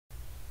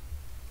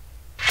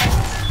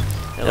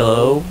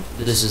Hello,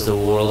 this is the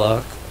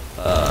Warlock,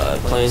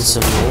 playing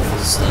some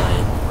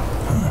Wolfenstein.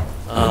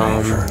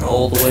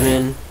 Old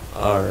women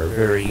are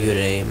very good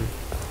aim.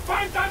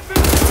 And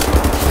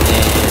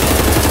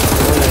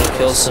we're gonna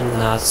kill some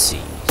Nazis.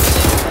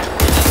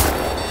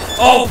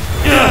 Oh!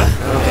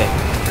 Okay,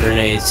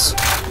 grenades.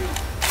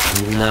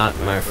 Not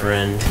my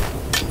friend.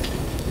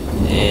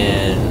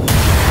 And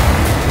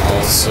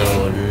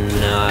also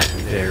not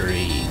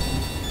very...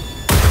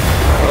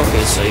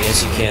 Okay, so I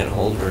guess you can't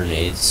hold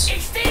grenades.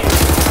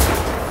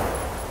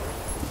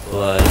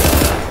 But, it's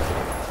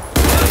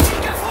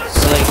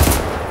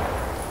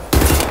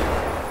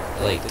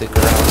like the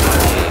ground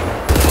game.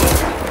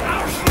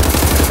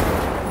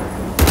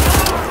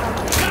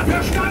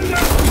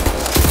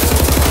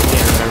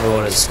 Can't remember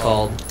what it's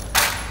called.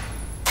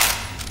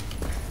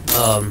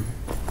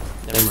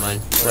 Never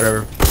mind.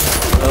 Whatever.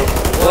 Oh,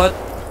 what?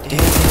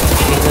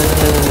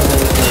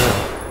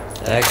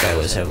 That guy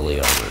was heavily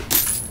armored.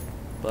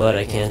 But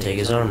I can't take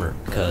his armor,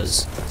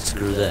 because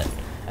screw that.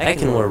 I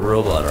can wear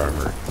robot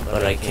armor,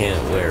 but I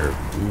can't wear,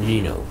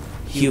 you know,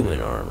 human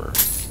armor.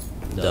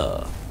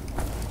 Duh.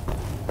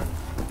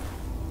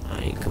 I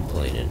ain't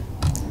complaining.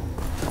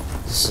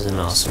 This is an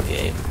awesome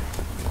game.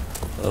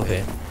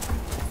 Okay.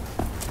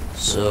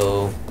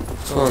 So,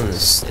 let's go on the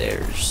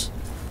stairs.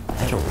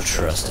 I don't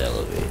trust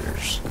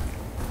elevators.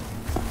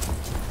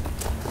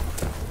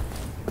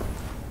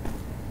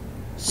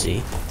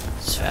 See?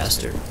 It's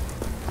faster.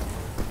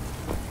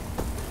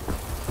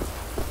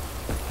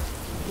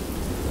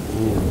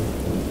 Ooh.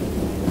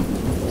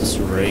 It's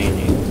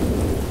raining.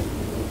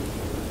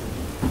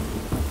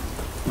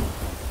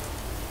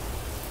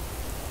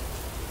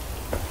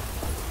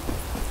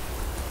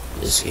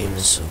 This game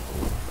is so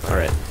cool.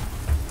 Alright.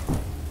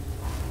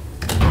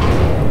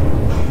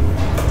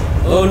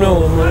 Oh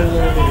no, I'm running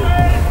out of here.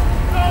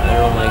 I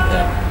don't like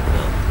that.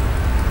 No.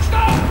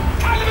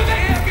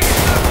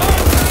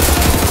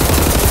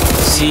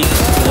 See?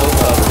 No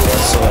cover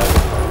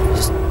whatsoever.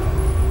 Just...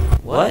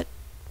 What?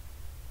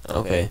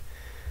 Okay.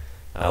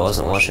 I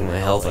wasn't watching my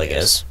health, I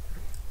guess.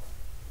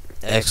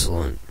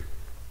 Excellent.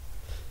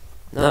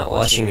 Not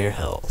watching your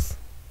health.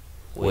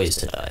 Ways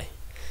to die.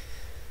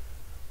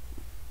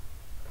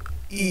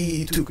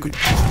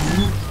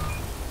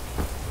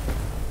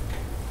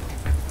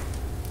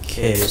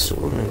 Okay, so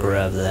we're gonna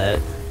grab that.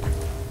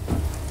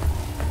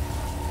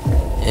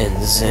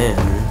 And then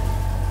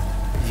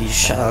we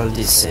shall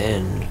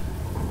descend.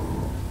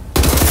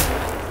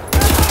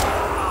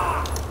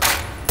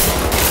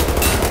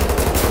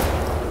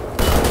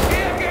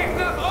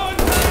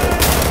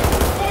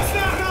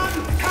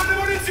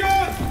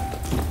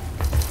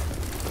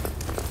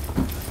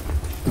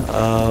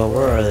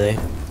 Where are they?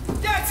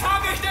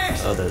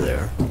 Oh, they're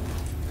there.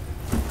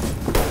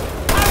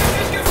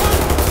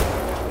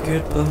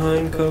 Get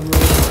behind cover.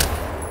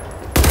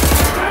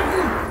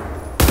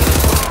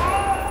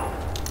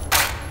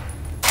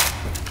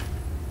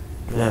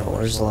 Now,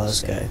 where's the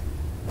last guy?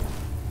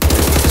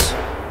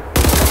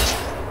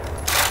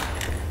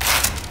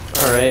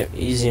 Alright,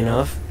 easy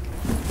enough.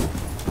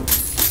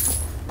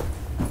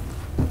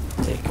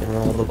 Taking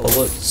all the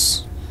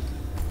bullets.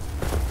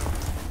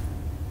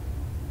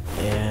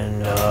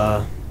 And,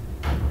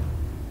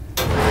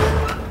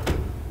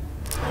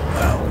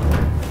 wow.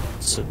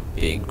 It's a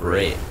big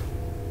grate.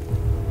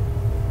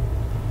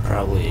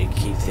 Probably to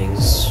keep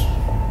things...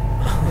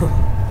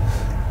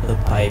 The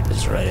pipe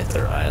is right at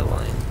their eye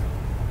line.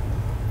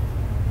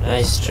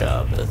 Nice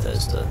job,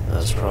 Bethesda.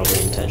 That's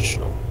probably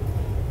intentional.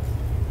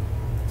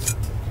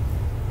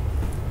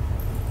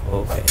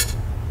 Okay.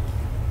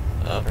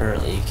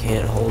 Apparently you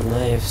can't hold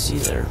knives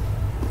either.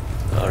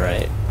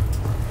 Alright.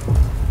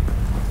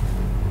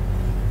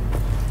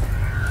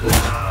 You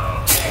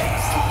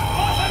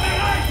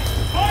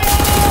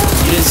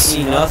didn't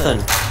see nothing.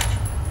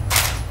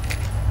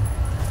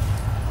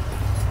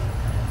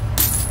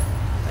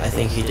 I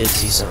think he did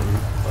see something,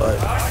 but...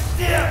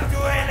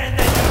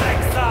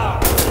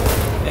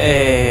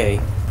 Hey!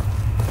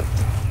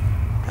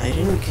 I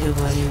didn't kill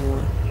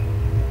anyone.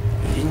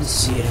 You didn't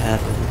see it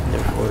happen,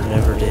 therefore it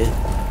never did.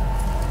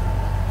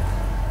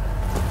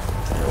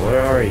 Now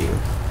where are you?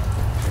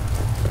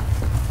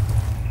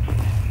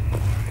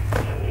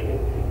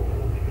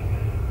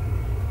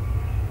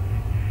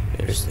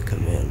 There's the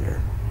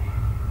commander.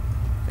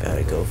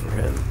 Gotta go for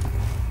him.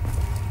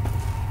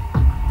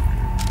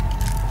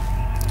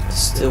 I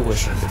still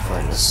wish I could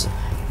find this.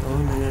 Oh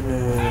no.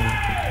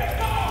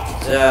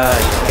 God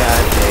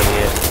dang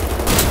it.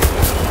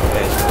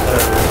 Okay,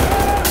 whatever.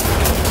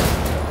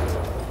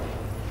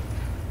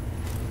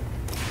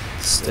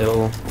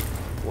 Still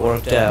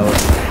worked out.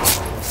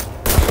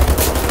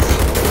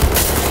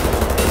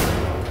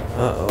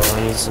 Uh-oh, I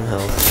need some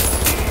help.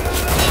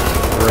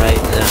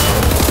 Right now.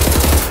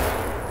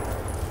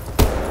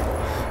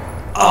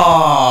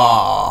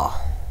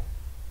 Ah.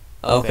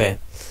 Okay.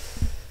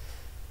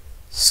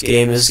 This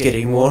game is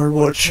getting more and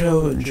more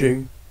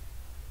challenging.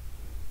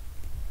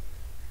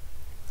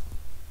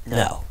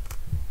 Now,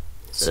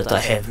 that I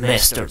have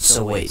mastered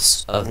the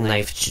ways of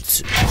knife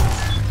jutsu,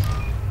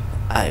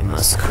 I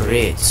must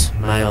create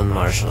my own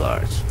martial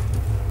art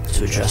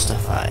to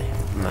justify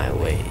my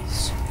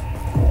ways.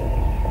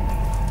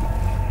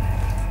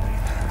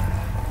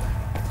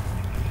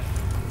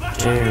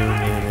 Get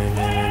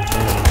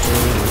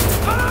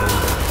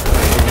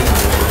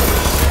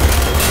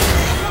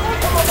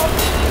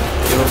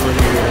over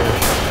here.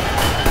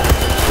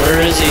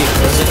 Where is he?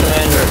 Where's the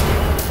commander?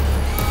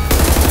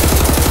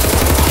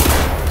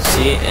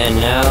 See, and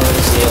now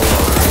is the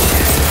alarm.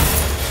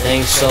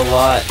 Thanks a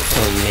lot,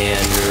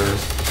 Commander.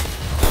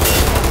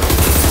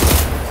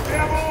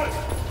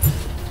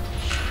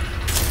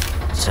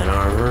 10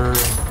 armor.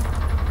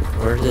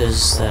 Where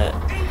does that?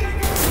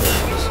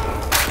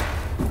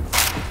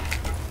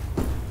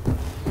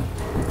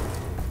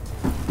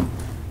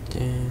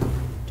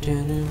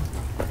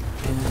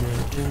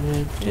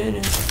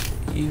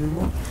 Even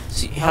more.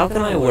 See, how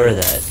can I wear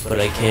that, but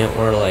I can't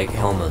wear like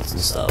helmets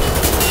and stuff?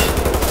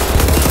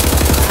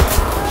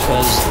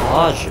 Because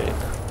logic.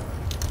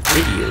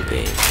 Video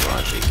game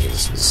logic in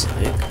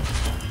specific.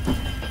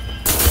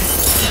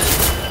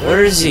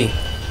 Where is he?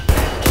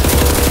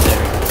 Over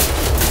there.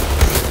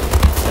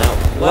 Now,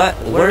 what?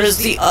 Where is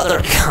the other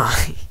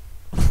guy?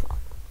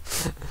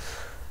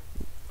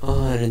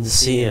 Oh, I didn't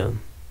see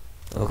him.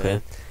 Okay.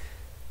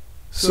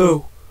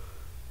 So,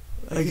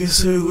 I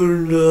guess I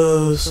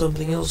learned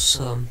something else.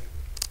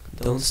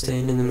 Don't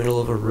stand in the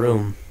middle of a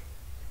room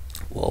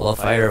while a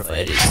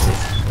firefight is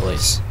taking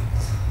place.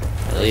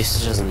 At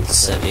least it doesn't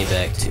set me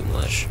back too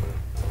much.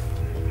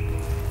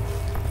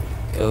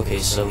 Okay,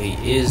 so he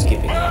is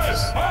giving off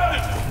his...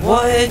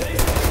 What?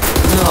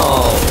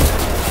 No!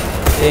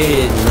 They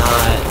did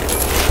not...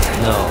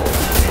 No.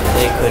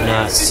 They could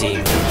not see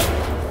me.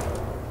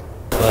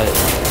 But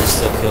I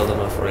still killed him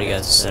before he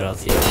got to set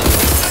off the other.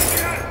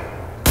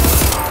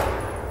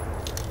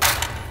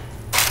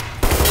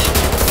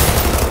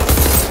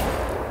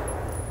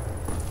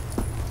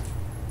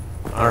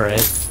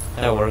 Alright,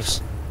 that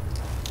works.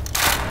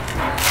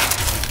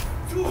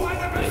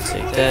 Let me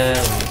take that,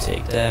 let me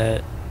take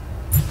that.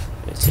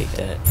 Let me take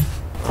that.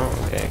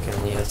 Oh, okay, I can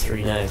only have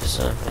 3 knives,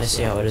 huh? I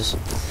see how it is.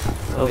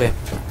 Okay.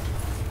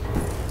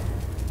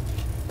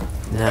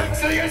 Now.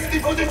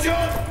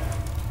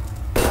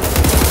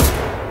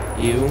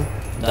 You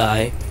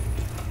die.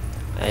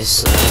 I now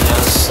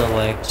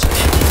select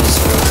this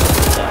one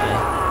to die.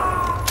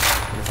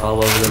 And fall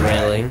over the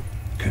railing.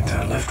 Get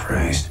that lift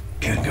raised.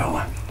 Get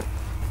going.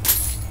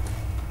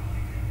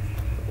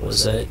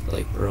 Was that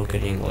like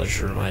broken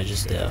English or am I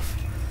just deaf?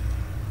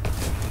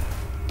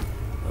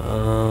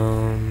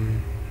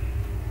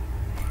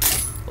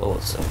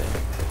 Bullets, okay.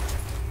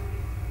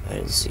 I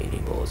didn't see any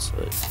bullets,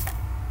 but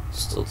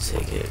still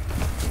take it.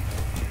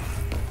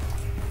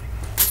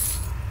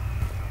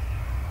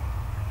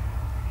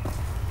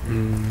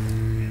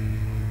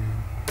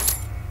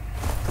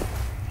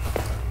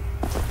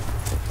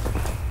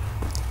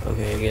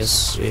 Okay, I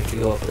guess we have to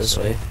go up this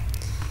way.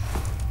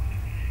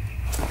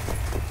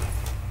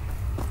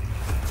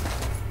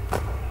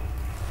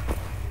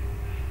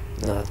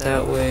 Not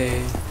that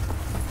way.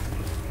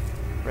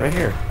 Right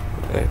here.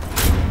 Okay.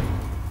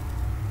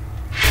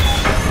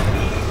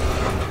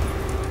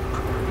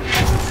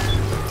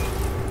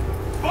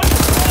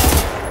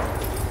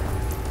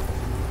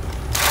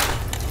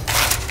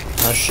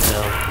 Hush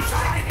now.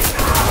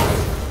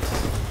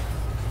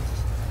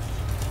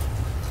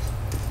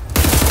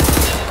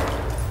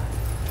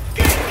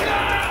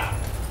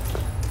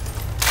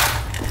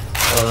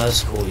 Oh,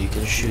 that's cool. You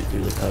can shoot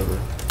through the cover.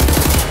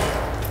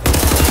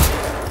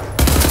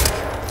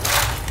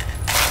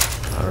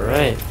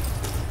 Alright.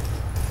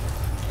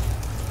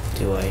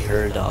 Do I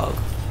hear a dog?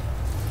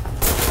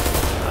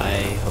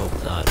 I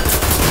hope not.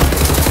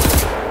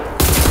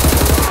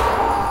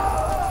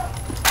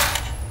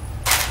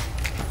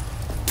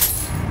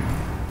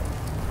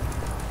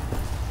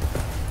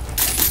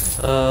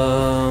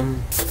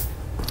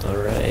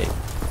 Alright.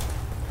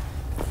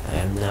 I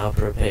am now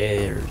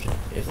prepared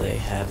if they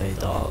have a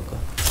dog.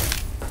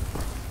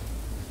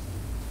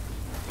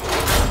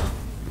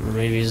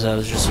 Maybe that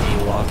was just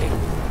me walking.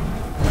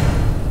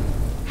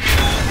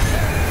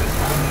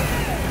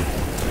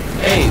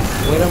 Hey,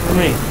 wait up for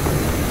me.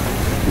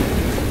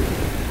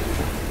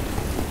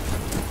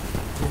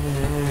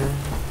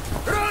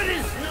 Run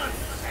is not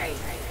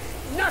safe.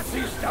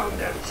 Nazis down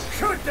there.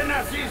 Shoot the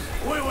Nazis.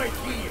 We wait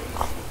here.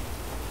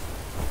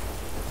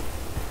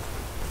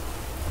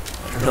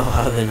 I don't know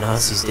how the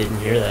Nazis didn't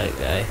hear that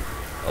guy.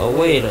 Oh,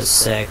 wait a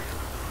sec.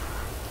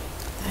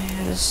 I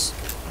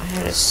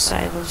had a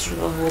silencer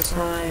the whole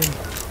time.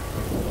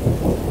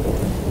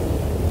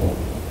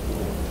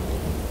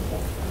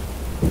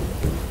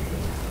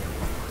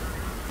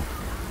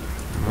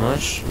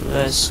 Much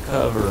less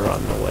cover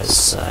on the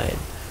west side.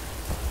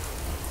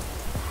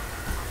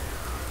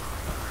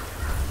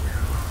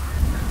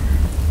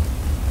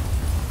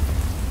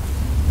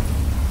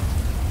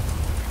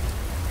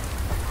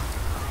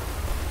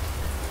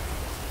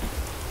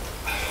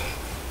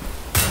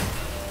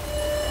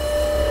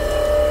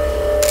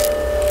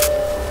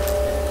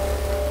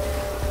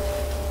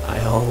 I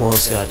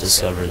almost got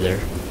discovered there.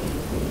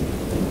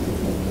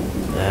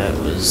 That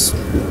was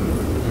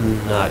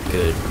not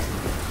good.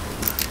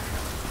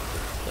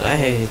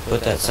 Hey,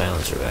 put that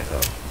silencer back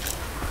on.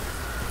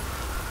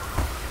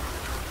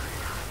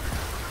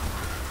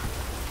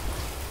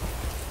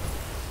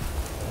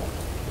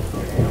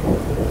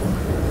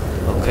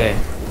 Okay.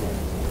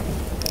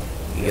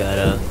 You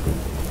gotta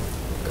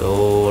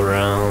go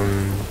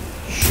around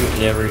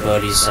shooting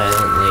everybody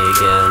silently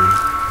again.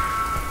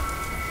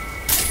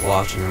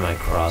 Watching my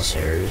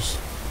crosshairs.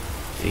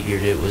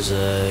 Figured it was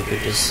a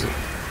good decision.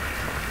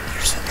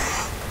 There's a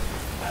dog.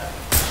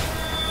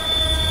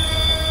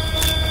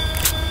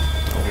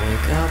 Don't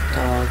wake up,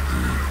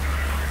 doggy.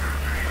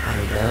 I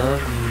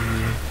love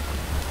you.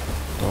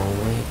 Don't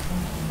wake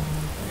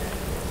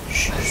up.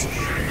 Shh.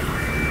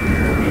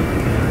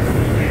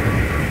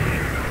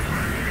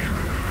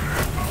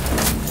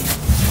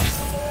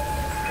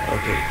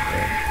 Okay.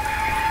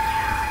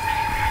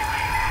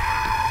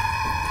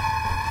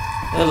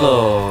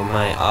 Hello,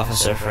 my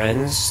officer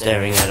friends,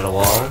 staring at a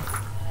wall.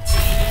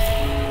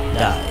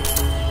 Die.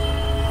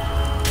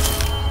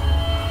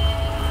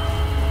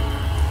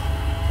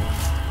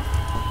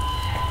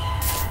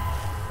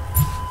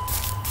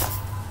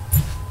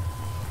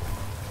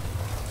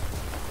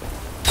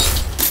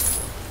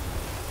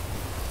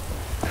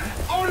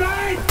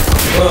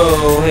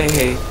 Whoa,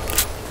 hey.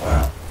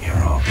 Well,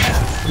 you're all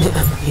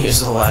dead. He was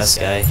the last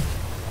guy,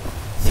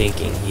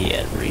 thinking he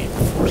had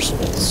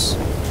reinforcements.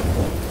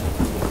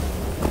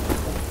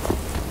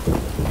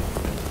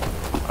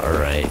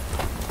 Alright.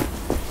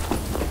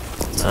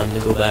 Time to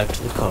go back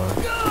to the car.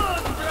 Hold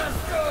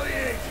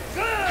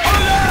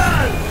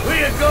on!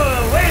 We'll go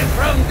away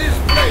from this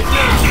place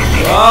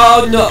now!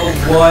 Oh no,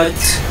 what?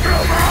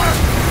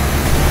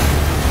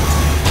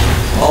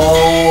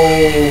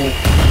 Oh.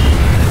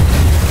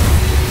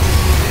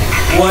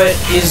 What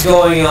is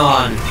going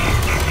on?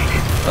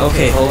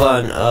 Okay, hold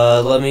on.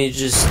 Let me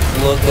just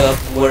look up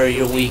where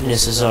your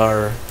weaknesses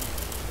are.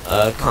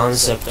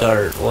 Concept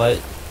art, what?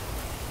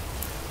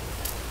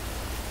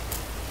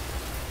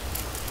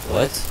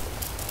 What?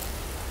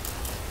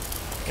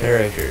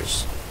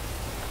 Characters.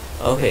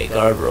 Okay,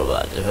 guard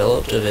robot.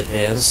 Developed of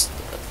advanced,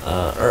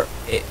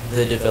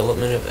 the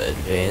development of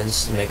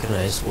advanced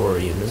mechanized war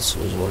units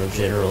was one of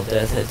General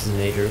Deathhead's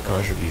major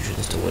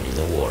contributions to winning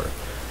the war.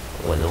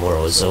 When the war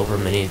was over,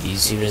 many of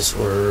these units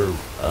were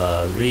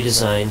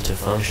redesigned to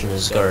function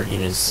as guard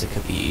units that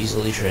could be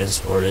easily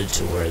transported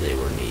to where they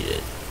were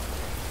needed.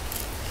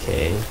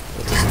 Okay,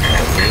 that doesn't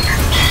help me.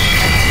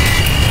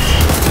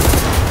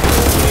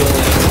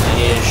 I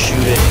need to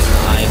shoot it in the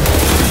eyeball.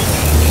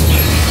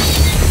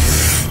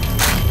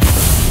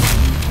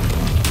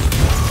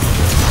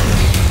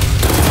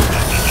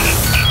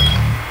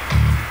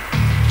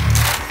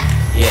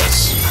 Yes.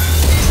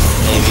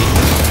 Maybe.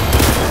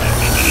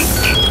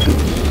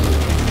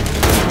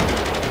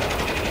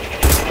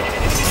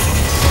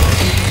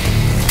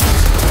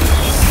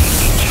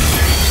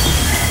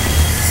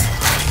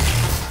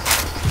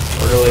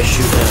 Where do I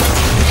shoot now?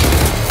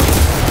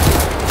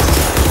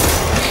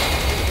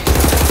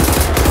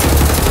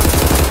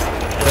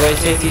 How do I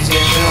take these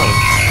guys out?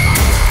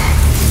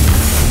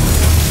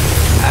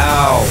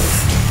 Ow!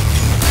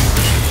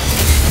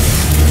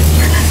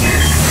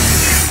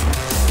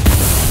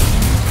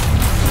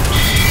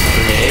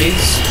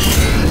 Grenades?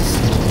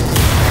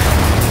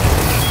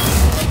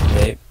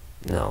 Maybe?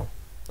 No.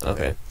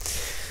 Okay.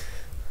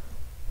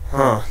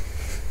 Huh.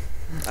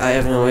 I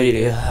have no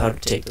idea how to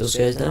take those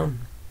guys down.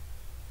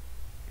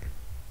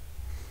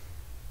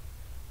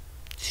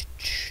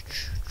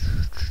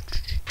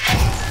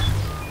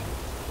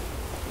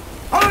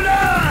 Hold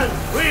on!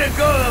 We'll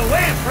go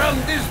away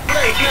from this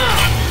place now!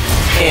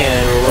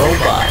 And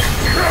robot.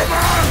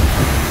 Robot!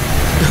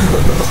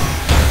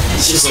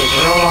 It's just like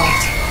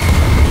robot.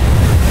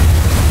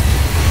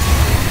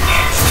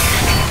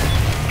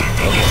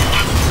 Okay.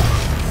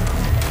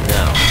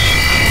 Now.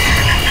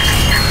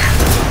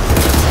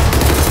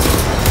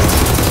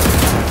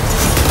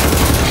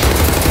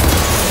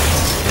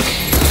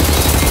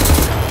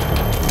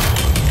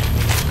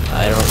 I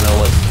don't know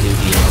what to do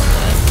beyond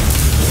that.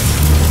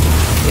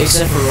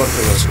 Except for run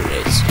for those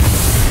grenades.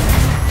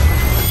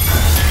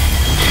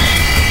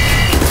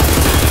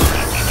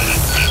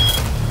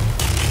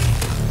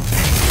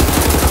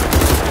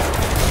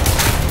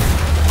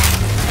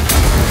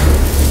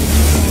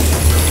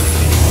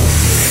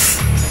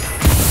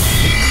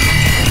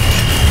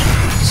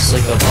 It's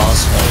like a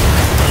boss fight.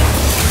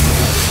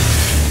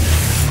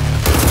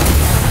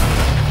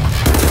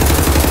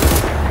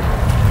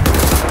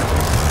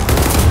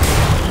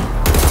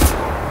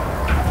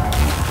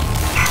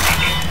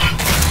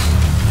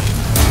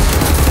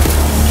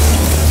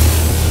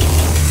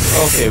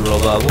 Okay,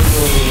 robot, what do you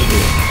want me to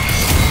do?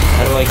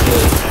 How do I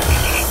kill you?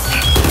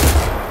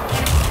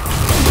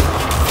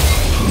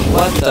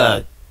 What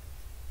the?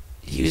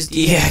 He was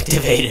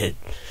deactivated.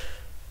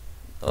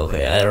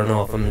 Okay, I don't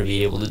know if I'm gonna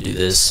be able to do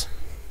this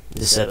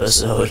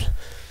episode.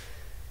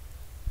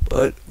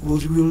 But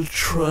we'll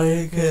try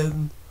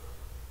again.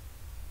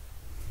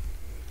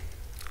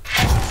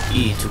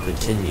 E to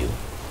continue.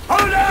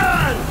 Hold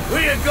on!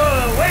 We'll go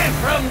away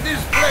from this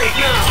place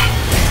now!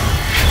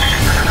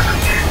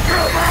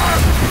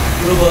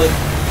 Robot.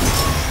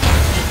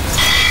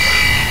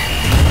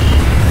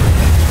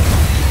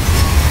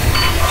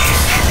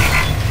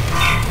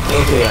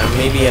 Okay, I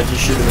maybe have to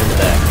shoot him in the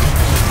back.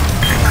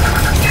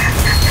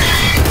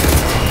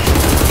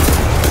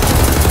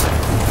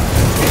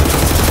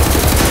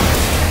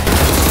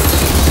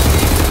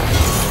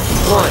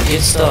 Come on,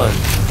 get stunned.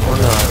 Or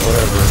not,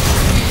 whatever.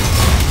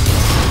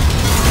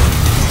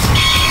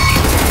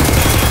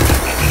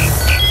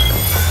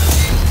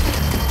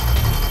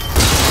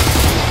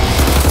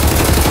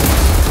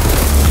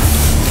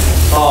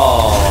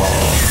 Oh.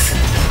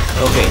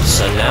 Okay,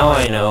 so now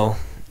I know.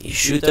 You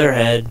shoot their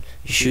head,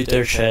 you shoot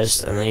their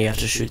chest, and then you have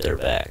to shoot their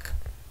back.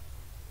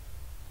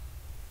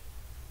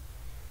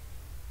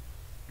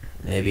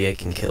 Maybe I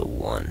can kill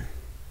one.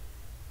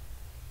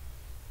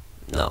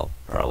 No,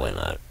 probably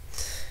not.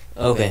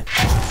 Okay.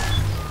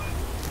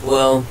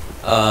 Well,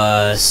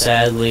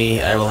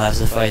 sadly, I will have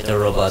to fight the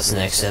robots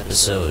next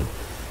episode.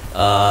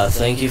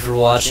 Thank you for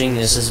watching.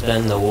 This has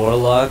been the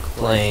Warlock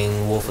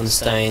playing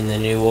Wolfenstein: The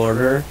New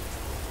Order.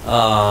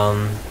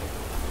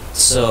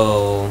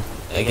 So,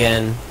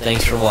 again,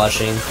 thanks for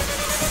watching.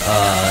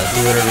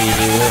 Do whatever you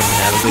do and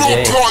have a good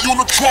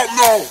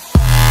day.